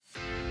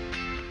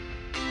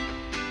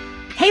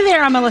Hey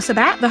there, I'm Melissa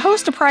Batt, the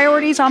host of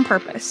Priorities on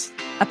Purpose,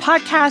 a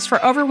podcast for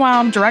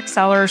overwhelmed direct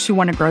sellers who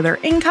want to grow their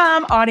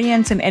income,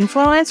 audience, and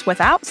influence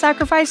without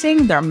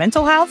sacrificing their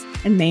mental health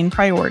and main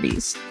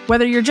priorities.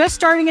 Whether you're just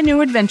starting a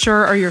new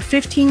adventure or you're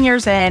 15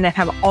 years in and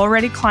have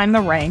already climbed the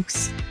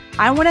ranks,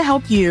 I want to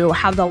help you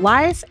have the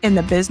life and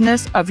the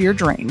business of your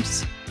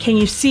dreams. Can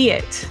you see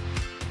it?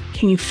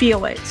 Can you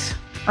feel it?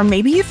 Or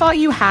maybe you thought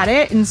you had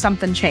it and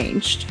something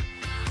changed.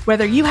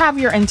 Whether you have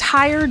your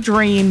entire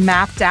dream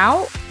mapped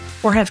out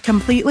or have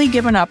completely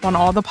given up on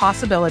all the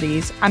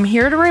possibilities, I'm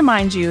here to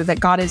remind you that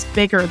God is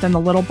bigger than the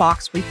little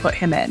box we put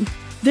him in.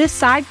 This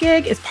side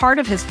gig is part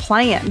of his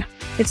plan.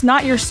 It's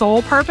not your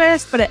sole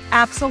purpose, but it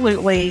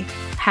absolutely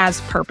has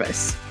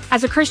purpose.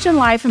 As a Christian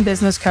life and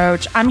business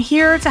coach, I'm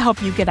here to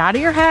help you get out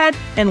of your head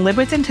and live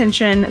with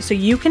intention so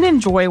you can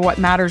enjoy what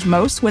matters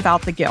most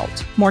without the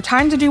guilt. More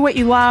time to do what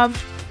you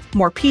love,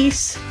 more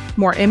peace,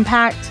 more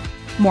impact,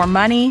 more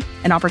money,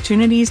 and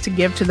opportunities to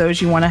give to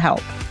those you want to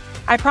help.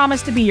 I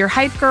promise to be your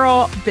hype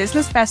girl,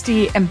 business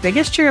bestie, and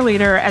biggest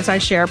cheerleader as I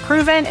share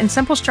proven and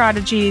simple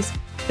strategies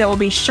that will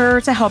be sure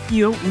to help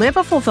you live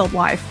a fulfilled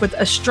life with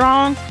a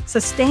strong,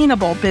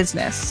 sustainable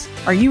business.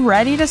 Are you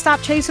ready to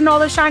stop chasing all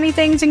the shiny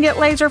things and get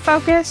laser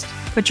focused?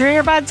 Put your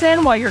earbuds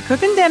in while you're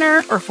cooking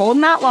dinner or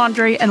folding that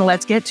laundry, and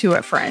let's get to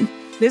it, friend.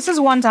 This is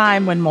one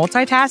time when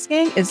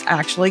multitasking is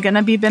actually going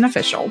to be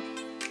beneficial.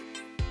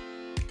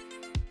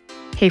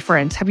 Hey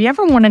friends, have you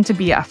ever wanted to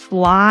be a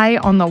fly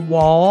on the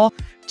wall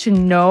to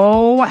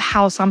know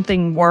how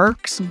something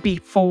works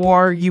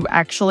before you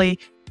actually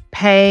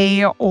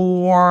pay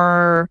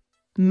or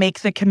make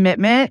the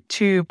commitment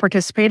to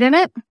participate in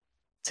it?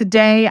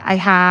 Today, I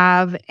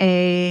have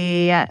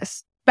a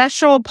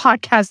special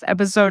podcast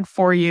episode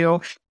for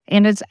you,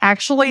 and it's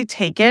actually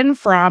taken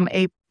from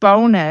a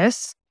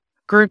bonus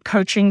group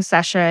coaching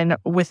session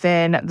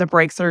within the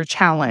Breakthrough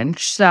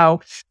Challenge.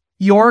 So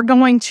you're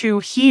going to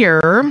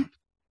hear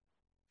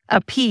a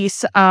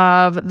piece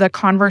of the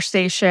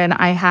conversation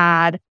I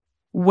had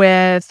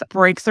with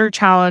Breakthrough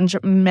Challenge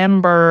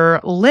member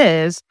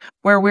Liz,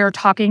 where we were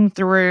talking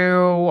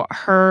through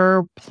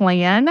her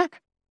plan,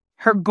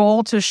 her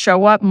goal to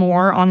show up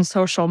more on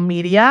social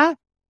media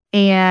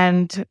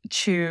and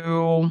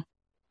to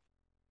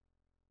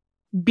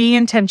be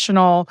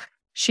intentional.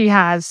 She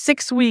has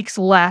 6 weeks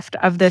left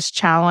of this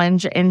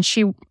challenge, and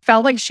she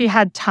felt like she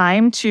had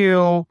time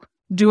to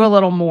do a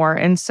little more.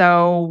 And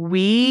so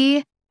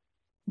we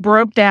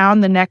broke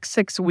down the next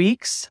 6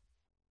 weeks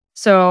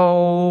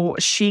so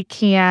she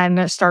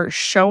can start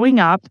showing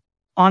up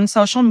on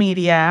social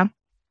media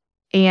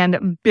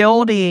and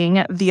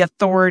building the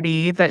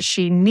authority that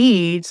she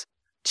needs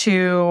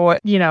to,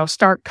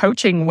 start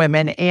coaching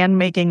women and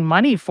making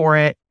money for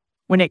it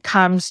when it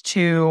comes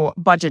to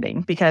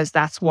budgeting, because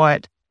that's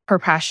what her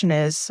passion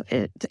is.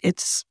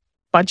 It's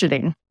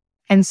budgeting.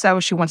 And so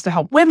she wants to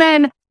help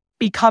women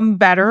become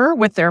better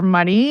with their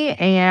money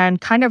and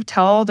kind of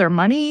tell their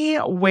money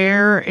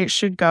where it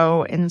should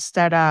go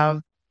instead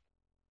of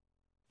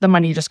the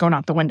money just going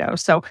out the window.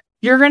 So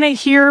you're going to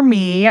hear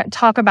me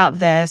talk about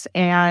this.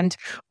 And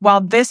while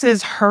this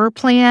is her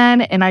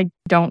plan, and I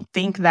don't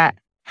think that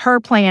her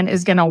plan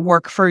is going to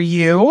work for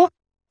you,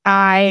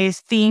 I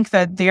think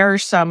that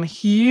there's some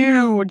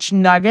huge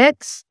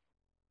nuggets,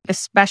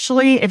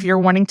 especially if you're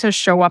wanting to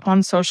show up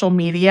on social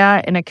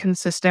media in a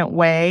consistent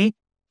way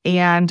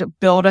and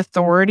build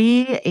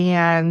authority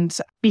and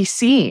be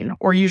seen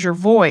or use your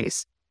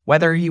voice,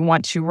 whether you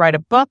want to write a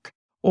book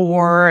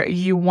or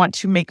you want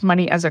to make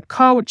money as a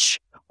coach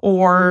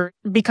or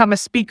become a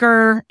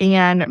speaker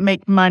and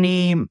make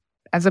money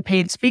as a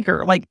paid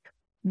speaker. Like,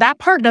 that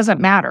part doesn't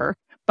matter.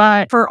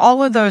 But for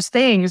all of those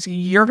things,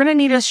 you're going to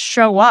need to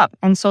show up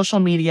on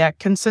social media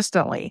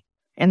consistently.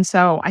 And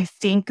so I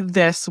think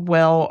this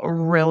will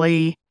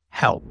really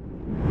help.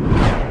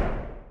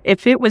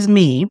 If it was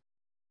me,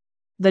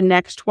 the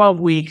next 12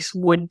 weeks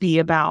would be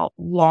about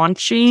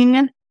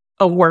launching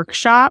a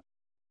workshop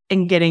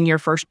and getting your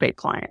first paid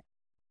client.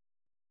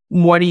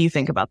 What do you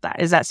think about that?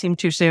 Does that seem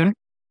too soon?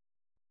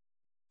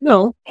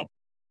 No.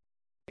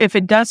 If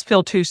it does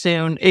feel too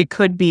soon, it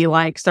could be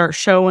like start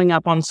showing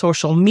up on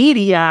social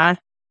media,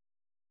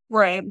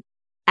 right,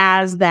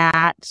 as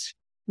that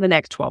the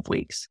next 12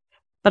 weeks.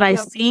 But I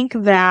think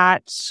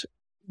that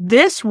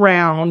this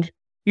round,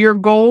 your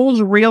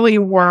goals really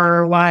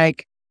were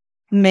like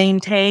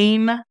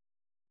maintain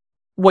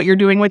what you're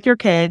doing with your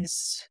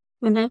kids,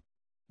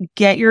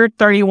 get your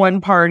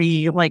 31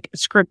 party, like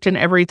script and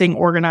everything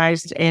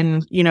organized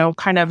and,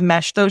 kind of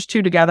mesh those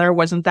two together.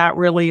 Wasn't that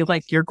really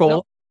like your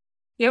goal?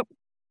 Yep.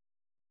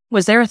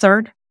 Was there a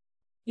third?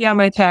 Yeah,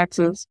 my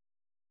taxes.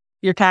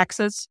 Your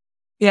taxes?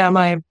 Yeah,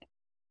 my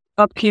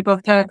upkeep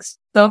of tax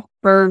stuff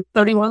for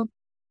 31.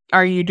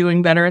 Are you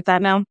doing better at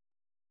that now?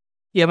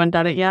 You haven't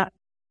done it yet?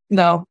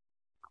 No.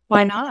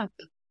 Why not?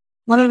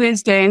 One of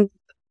these days.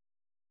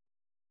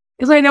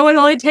 Because I know it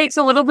only takes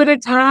a little bit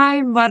of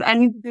time, but I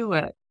need to do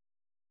it.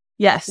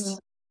 Yes. Yeah.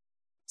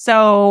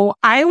 So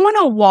I want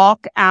to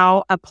walk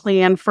out a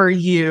plan for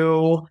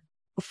you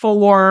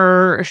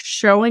for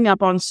showing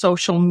up on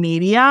social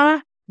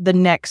media the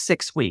next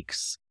 6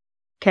 weeks.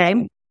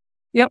 Okay.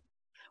 Yep.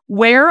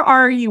 Where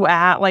are you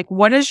at? Like,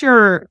 what does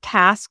your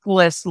task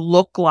list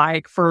look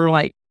like for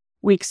like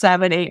week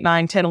 7, 8,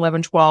 9, 10,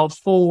 11, 12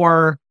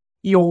 for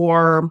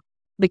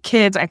the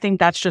kids? I think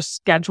that's just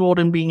scheduled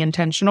and being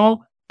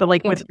intentional. But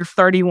like with your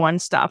 31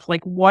 stuff,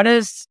 like what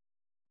does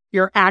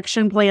your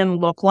action plan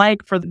look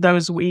like for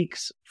those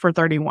weeks for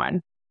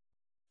 31?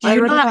 Do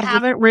you not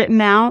have it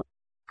written out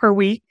per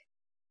week?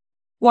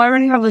 Well, I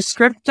already have the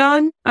script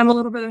done. I'm a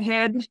little bit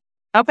ahead.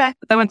 Okay.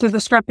 I went through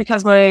the script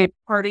because my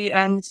party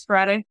ends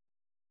Friday.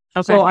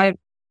 Okay. So I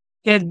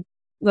did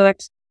the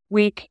next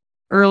week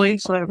early,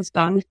 so I was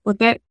done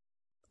with it.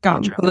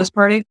 Gotcha. For this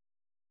party.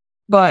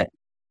 But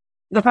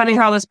depending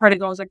how this party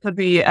goes, I could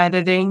be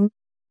editing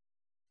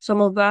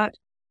some of that.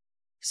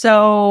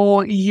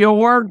 So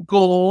your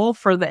goal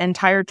for the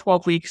entire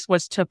 12 weeks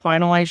was to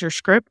finalize your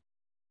script?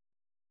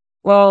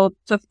 Well,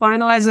 to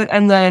finalize it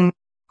and then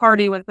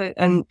party with it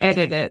and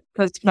edit it.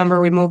 Because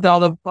remember, we moved all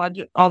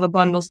the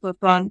bundles to the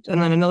front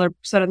and then another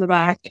set in the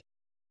back.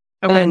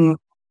 Okay. And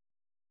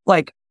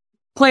like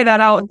play that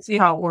out and see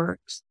how it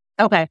works.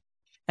 Okay.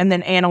 And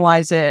then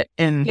analyze it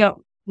and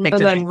and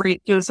then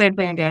do the same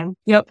thing again.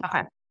 Yep.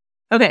 Okay.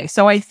 Okay.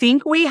 So I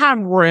think we have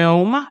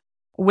room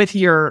with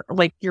your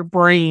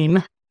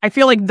brain. I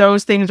feel like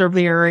those things are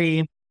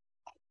very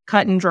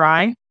cut and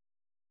dry.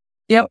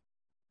 Yep.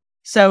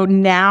 So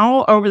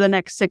now over the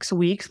next 6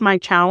 weeks, my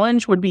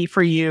challenge would be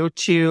for you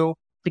to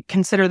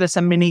consider this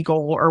a mini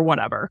goal or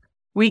whatever.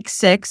 Week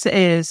 6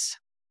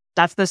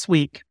 that's this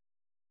week.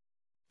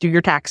 Do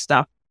your tax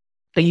stuff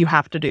that you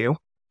have to do,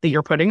 that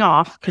you're putting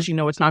off because you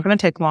know it's not going to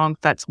take long.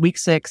 That's week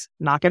 6.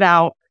 Knock it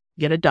out.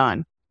 Get it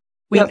done.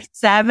 Week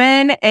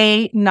 7,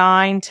 8,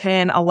 9,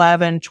 10,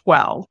 11,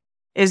 12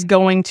 is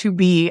going to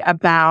be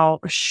about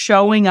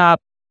showing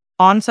up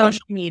on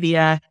social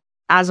media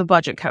as a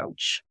budget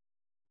coach.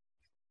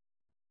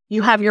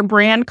 You have your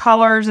brand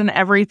colors and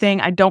everything.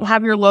 I don't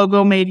have your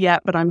logo made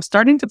yet, but I'm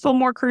starting to feel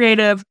more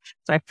creative.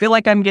 So I feel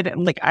like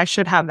I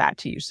should have that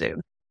to you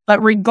soon.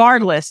 But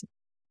regardless,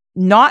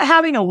 not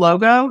having a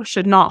logo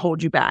should not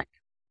hold you back.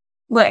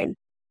 Right.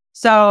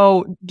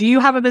 So do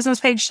you have a business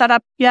page set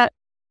up yet?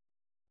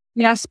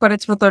 Yes, but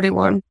it's for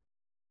 31.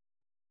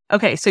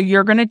 Okay, so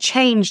you're going to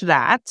change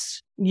that.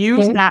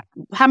 Use that.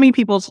 How many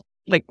people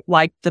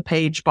like the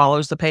page,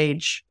 follows the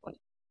page?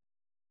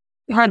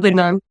 Hardly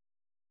none.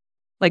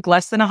 Like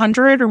less than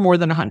 100 or more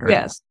than 100?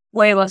 Yes,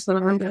 way less than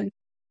 100.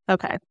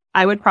 Okay.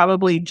 I would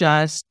probably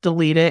just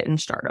delete it and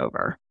start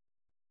over.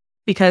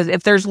 Because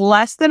if there's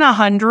less than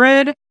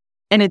 100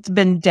 and it's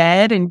been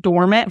dead and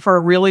dormant for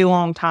a really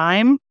long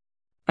time.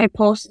 I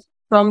post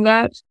from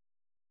that.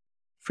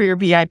 For your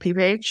VIP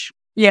page?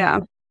 Yeah.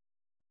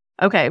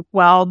 Okay.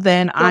 Well,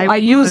 then I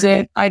use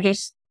it. I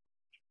just.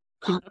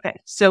 Okay.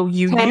 So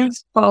you 10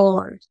 use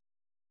followers.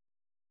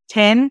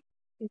 10?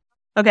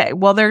 Okay.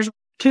 Well, there's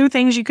 2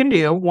 things you can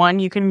do. One,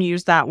 you can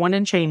use that one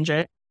and change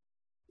it.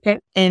 Okay.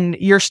 And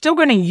you're still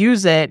going to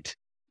use it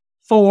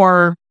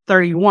for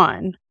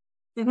 31,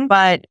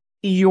 but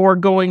you're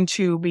going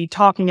to be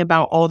talking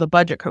about all the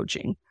budget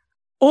coaching.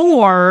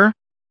 Or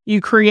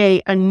you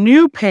create a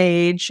new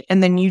page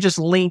and then you just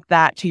link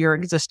that to your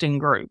existing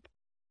group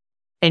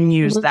and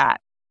use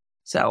that.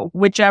 So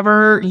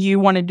whichever you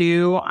want to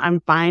do, I'm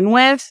fine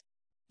with.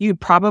 You'd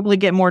probably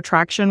get more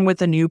traction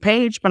with a new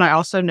page, but I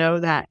also know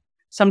that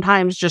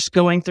sometimes just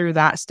going through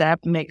that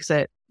step makes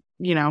it,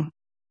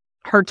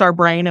 hurts our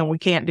brain and we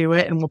can't do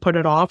it and we'll put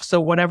it off. So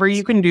whatever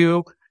you can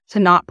do to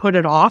not put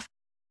it off,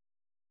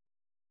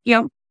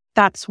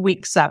 that's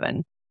week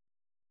 7.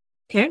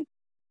 Okay.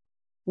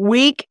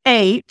 Week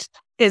 8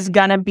 is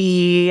going to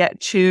be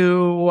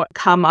to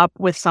come up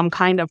with some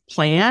kind of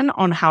plan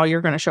on how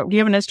you're going to show up. Do you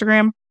have an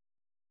Instagram?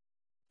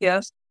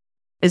 Yes.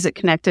 Is it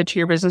connected to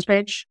your business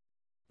page?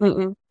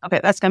 Okay,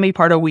 that's going to be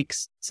part of week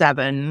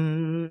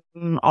 7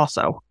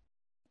 also.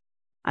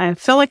 I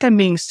feel like I'm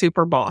being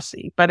super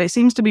bossy, but it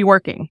seems to be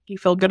working. You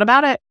feel good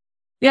about it?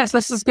 Yes,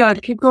 this is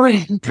good. Keep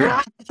going.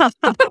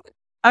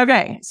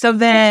 Okay, so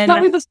then...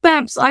 Tell me the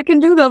steps. I can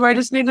do them. I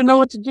just need to know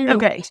what to do.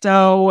 Okay,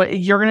 so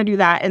you're going to do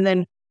that. And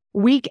then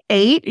week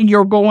 8,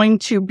 you're going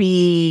to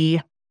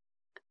be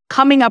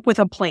coming up with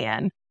a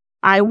plan.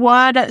 I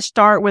would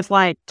start with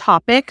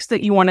topics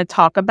that you want to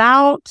talk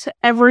about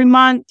every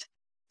month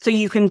so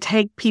you can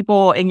take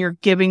people and you're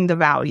giving the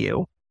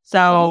value.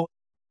 So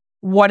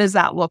what does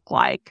that look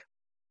like?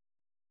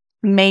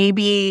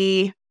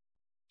 Maybe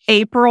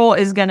April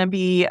is going to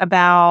be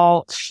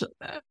about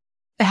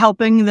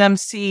helping them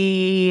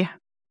see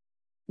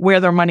where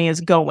their money is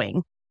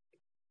going.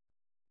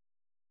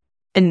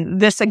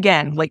 And this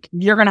again,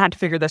 you're going to have to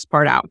figure this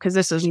part out because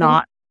this is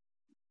not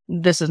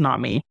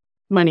me.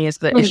 Money is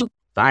the issue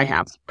I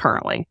have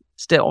currently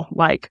still.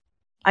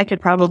 I could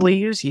probably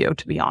use you,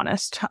 to be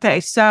honest. Okay.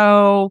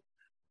 So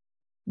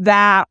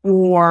that,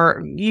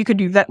 or you could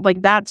do that.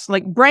 That's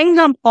bring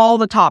up all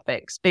the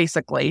topics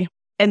basically.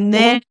 And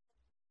then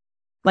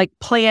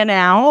plan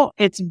out.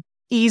 It's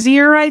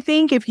easier, I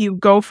think, if you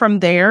go from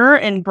there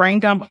and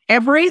bring up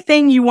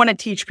everything you want to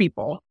teach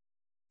people.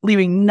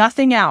 leaving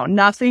nothing out,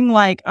 nothing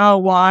like, oh,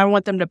 well, I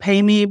want them to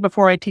pay me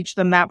before I teach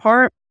them that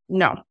part.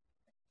 No,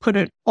 put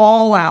it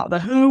all out. The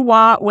who,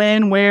 what,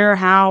 when, where,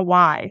 how,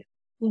 why.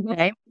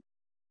 Okay.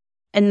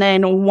 And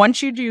then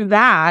once you do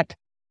that,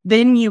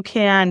 then you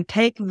can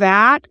take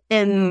that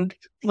and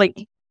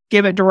like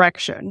give it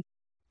direction.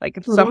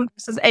 Like some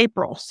this is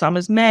April, some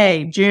is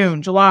May,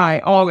 June,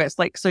 July, August.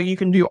 Like, so you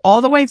can do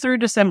all the way through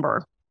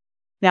December.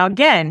 Now,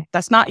 again,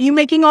 that's not you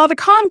making all the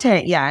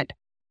content yet.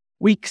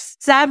 Week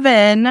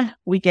 7,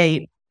 week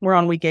 8, we're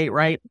on week 8,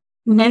 right?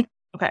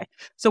 Okay.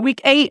 So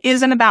week 8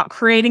 isn't about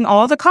creating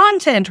all the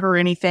content or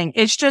anything.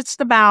 It's just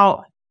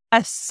about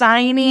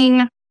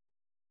assigning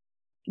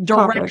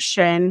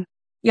direction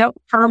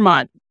per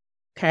month.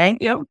 Okay.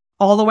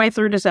 All the way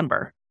through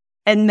December.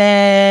 And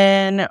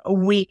then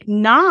week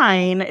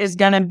 9 is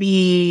going to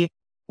be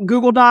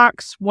Google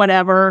Docs,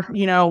 whatever,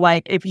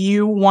 like if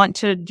you want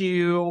to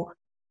do,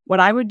 what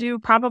I would do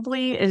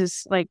probably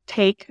is like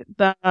take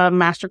the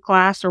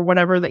masterclass or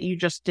whatever that you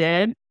just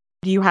did.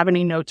 Do you have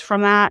any notes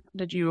from that?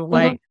 Did you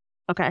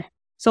okay.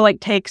 So like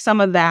take some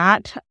of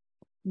that.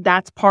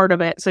 That's part of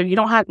it. So you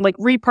don't have like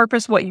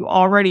repurpose what you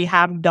already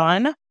have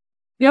done.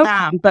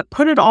 But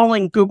put it all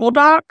in Google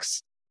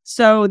Docs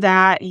so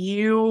that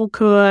you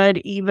could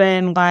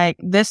even like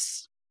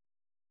this,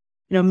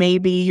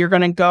 maybe you're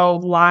going to go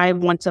live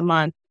once a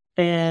month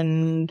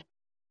and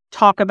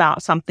talk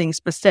about something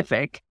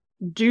specific.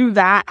 Do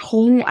that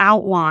whole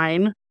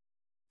outline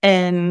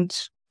and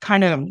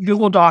kind of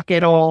Google Doc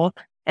it all.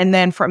 And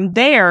then from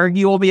there,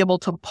 you will be able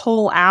to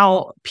pull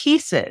out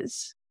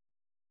pieces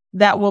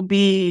that will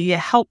be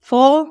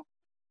helpful.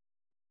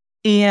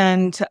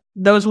 And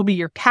those will be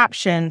your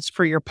captions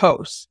for your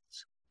posts.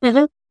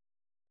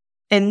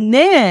 And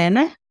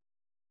then,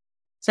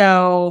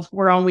 so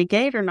we're on week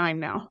 8 or 9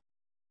 now?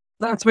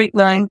 That's week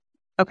 9.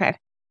 Okay.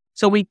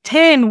 So week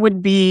 10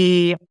 would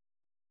be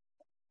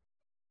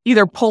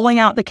either pulling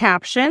out the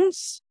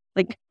captions,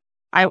 like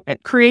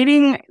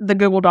creating the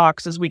Google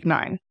Docs is week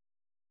 9.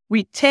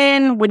 Week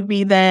 10 would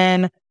be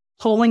then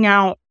pulling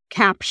out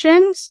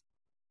captions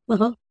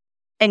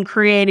and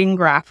creating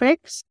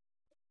graphics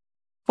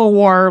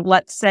for,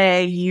 let's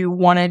say you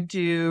want to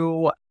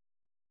do.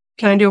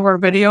 Can I do our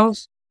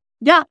videos?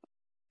 Yeah.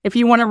 If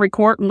you want to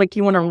record, like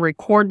you want to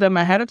record them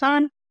ahead of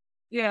time.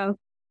 Yeah.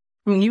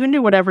 I mean, you can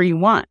do whatever you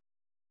want.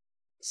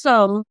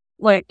 So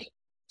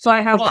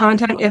I have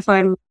content if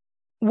I'm.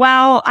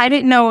 Well, I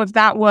didn't know if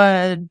that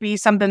would be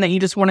something that you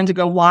just wanted to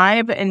go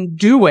live and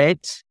do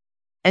it.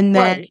 And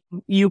then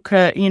you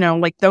could,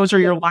 like those are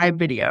your live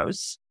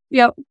videos.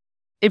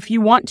 If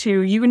you want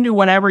to, you can do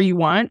whatever you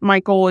want.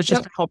 My goal is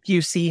just to help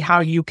you see how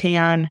you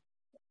can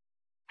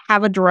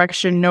have a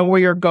direction, know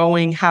where you're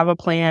going, have a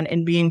plan,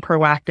 and being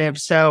proactive.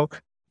 So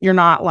you're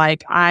not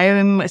like,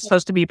 I'm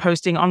supposed to be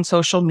posting on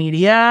social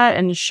media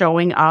and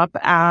showing up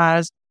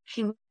as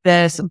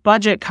this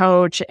budget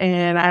coach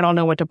and I don't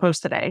know what to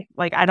post today.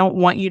 Like, I don't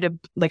want you to,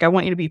 I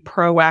want you to be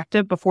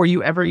proactive before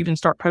you ever even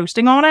start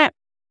posting on it.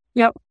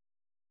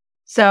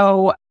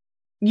 So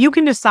you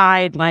can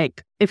decide,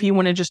 if you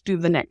want to just do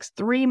the next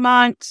 3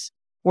 months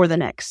or the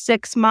next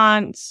 6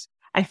 months.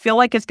 I feel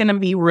like it's going to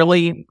be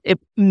it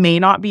may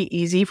not be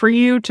easy for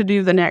you to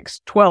do the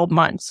next 12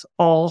 months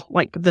all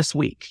this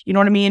week. You know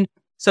what I mean?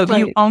 So if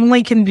you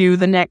only can do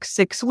the next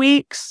 6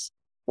 weeks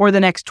or the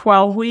next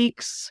 12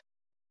 weeks,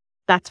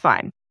 that's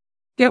fine.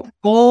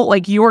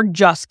 You're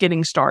just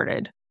getting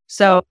started.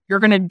 So you're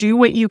going to do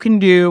what you can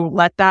do.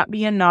 Let that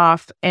be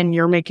enough. And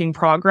you're making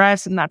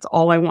progress. And that's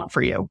all I want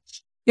for you.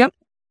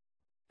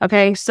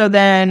 Okay. So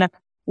then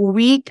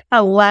week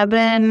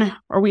 11,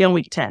 are we on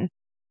week 10?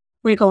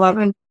 Week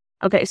 11.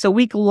 Okay. So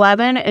week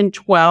 11 and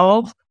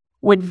 12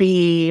 would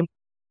be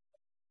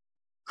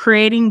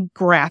creating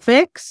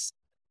graphics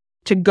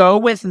to go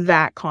with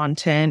that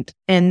content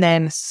and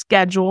then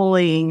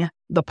scheduling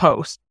the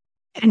post.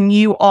 And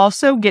you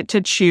also get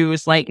to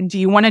choose, do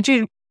you want to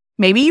do,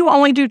 maybe you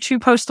only do 2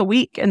 posts a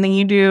week and then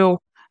you do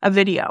a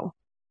video.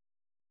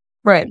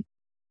 Right.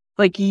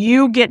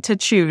 You get to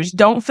choose.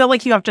 Don't feel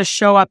like you have to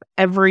show up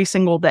every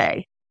single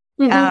day.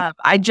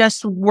 I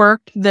just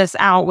worked this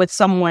out with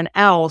someone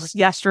else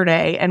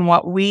yesterday. And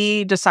what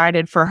we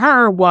decided for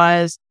her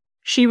was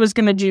she was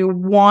going to do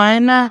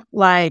one,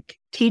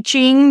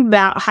 teaching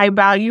that high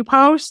value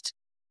post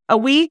a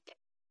week.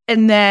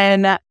 And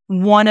then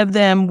one of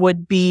them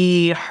would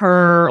be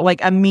her,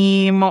 a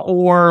meme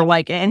or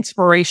an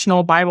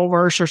inspirational Bible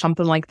verse or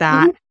something like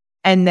that.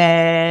 And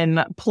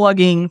then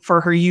plugging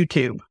for her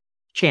YouTube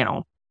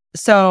channel.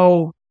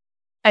 So,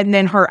 and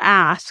then her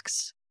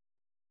asks,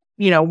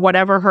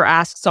 whatever her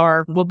asks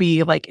are will be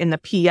in the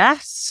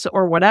PS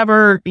or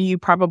whatever. You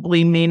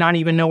probably may not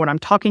even know what I'm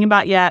talking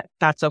about yet.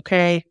 That's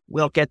okay.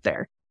 We'll get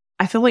there.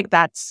 I feel like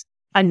that's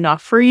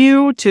enough for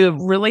you to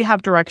really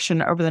have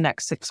direction over the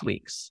next 6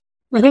 weeks.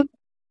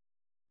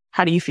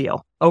 How do you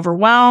feel?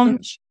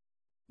 Overwhelmed?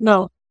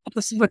 No,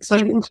 this is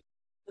exciting.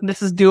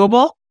 This is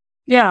doable?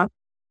 Yeah.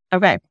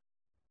 Okay.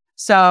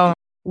 So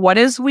what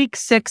is week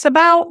 6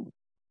 about?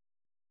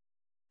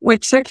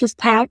 Week 6 is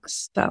tax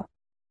stuff.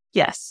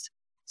 Yes.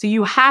 So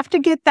you have to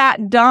get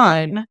that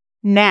done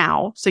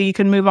now so you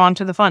can move on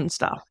to the fun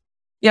stuff.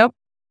 Yep.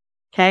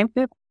 Okay.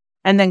 Yep.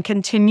 And then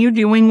continue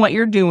doing what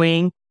you're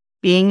doing,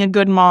 being a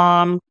good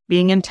mom,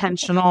 being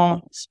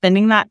intentional,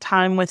 spending that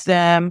time with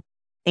them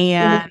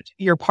and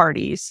your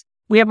parties.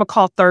 We have a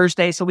call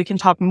Thursday so we can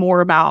talk more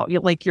about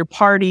like your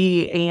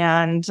party,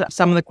 and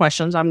some of the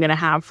questions I'm going to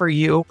have for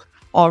you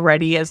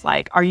already is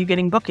like, are you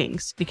getting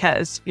bookings?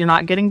 Because you're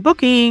not getting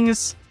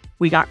bookings.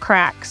 We got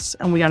cracks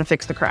and we got to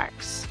fix the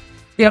cracks.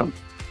 Yep.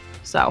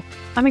 So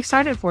I'm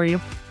excited for you.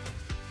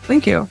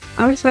 Thank you.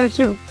 I'm excited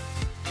too.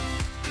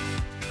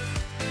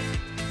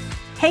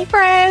 Hey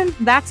friend,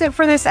 that's it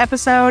for this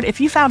episode. If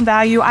you found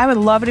value, I would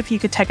love it if you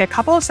could take a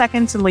couple of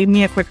seconds and leave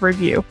me a quick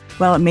review.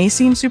 While it may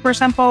seem super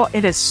simple,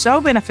 it is so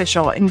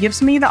beneficial and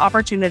gives me the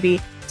opportunity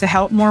to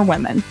help more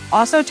women.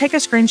 Also, take a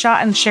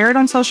screenshot and share it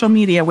on social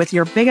media with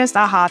your biggest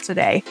aha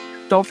today.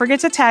 Don't forget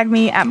to tag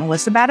me at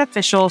Melissa Batt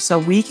Official so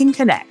we can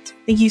connect.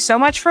 Thank you so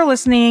much for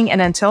listening.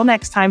 And until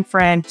next time,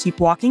 friend, keep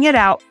walking it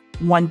out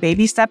one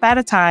baby step at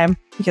a time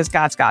because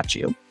God's got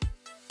you.